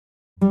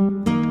Hello,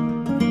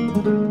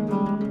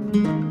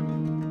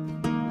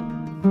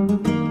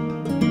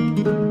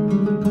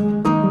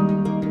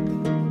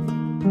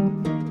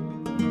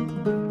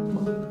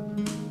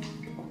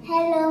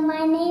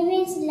 my name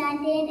is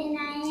Londyn and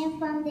I am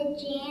from the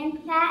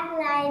Jan Platt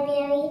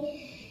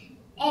Library,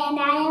 and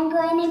I am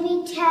going to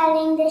be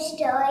telling the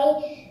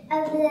story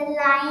of the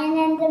lion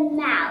and the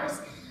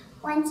mouse.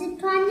 Once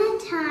upon a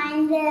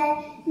time,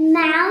 the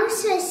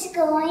mouse was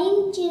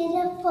going to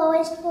the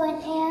forest for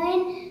an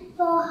errand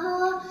for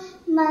her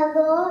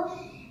mother,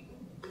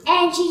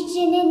 and she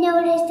didn't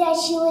notice that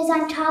she was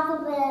on top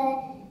of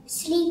a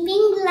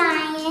sleeping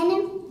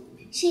lion.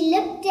 She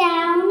looked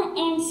down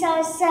and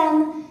saw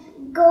some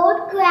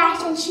gold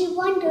grass, and she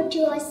wondered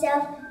to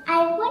herself,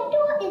 I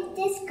wonder if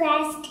this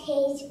grass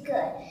tastes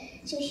good.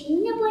 So she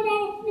nibbled at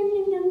it, nom,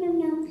 nom, nom, nom,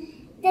 nom.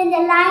 Then the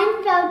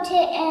lion felt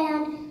it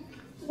and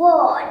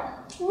roared,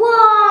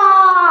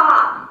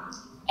 "Wah!"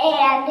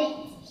 And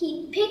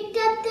he picked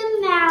up the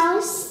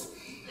mouse,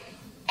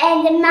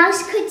 and the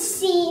mouse could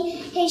see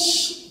his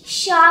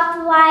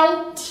sharp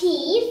white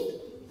teeth.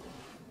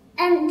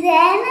 And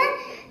then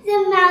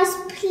the mouse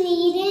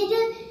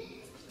pleaded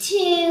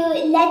to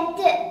let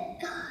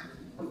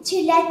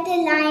the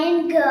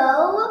lion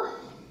go,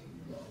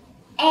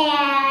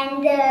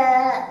 and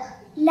the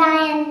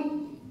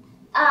lion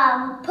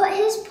put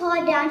his paw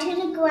down to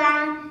the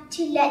ground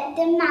to let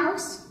the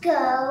mouse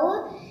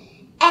go.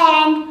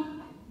 And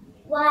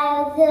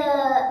while the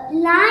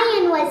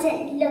lion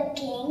wasn't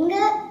looking,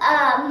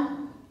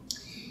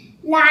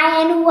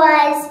 lion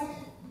was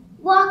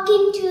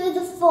walking through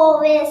the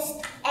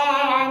forest,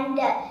 and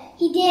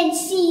he didn't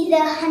see the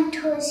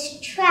hunter's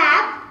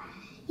trap.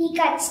 He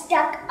got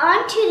stuck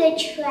onto the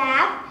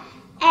trap,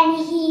 and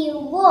he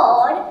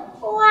roared,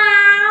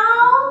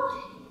 "Wow!"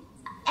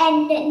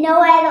 And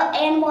no other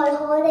animal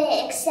heard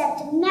it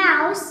except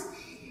Mouse.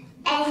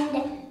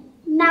 And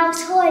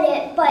Mouse heard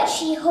it, but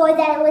she heard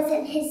that it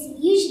wasn't his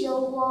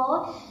usual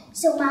roar.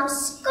 So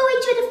Mouse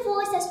scurried through the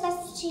forest as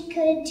fast as she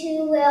could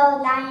to where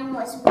Lion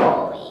was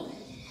roaring.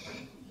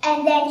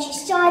 And then she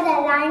saw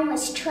that Lion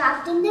was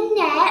trapped in the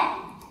net,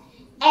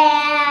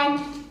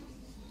 and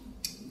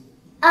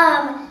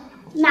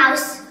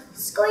Mouse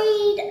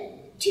scurried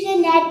to the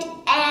net,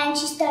 and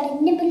she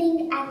started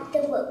nibbling at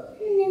the rope.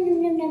 Nom,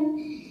 nom, nom, nom.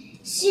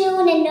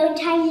 Soon, in no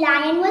time,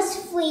 Lion was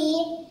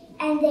free,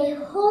 and they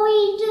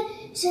hurried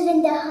so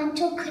then the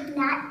hunter could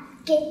not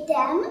get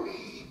them.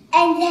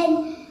 And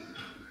then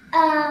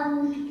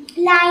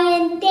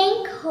Lion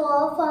thanked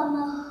her for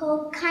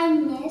her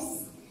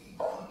kindness,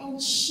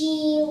 and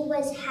she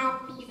was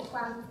happy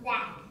from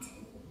that.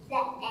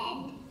 The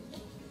end.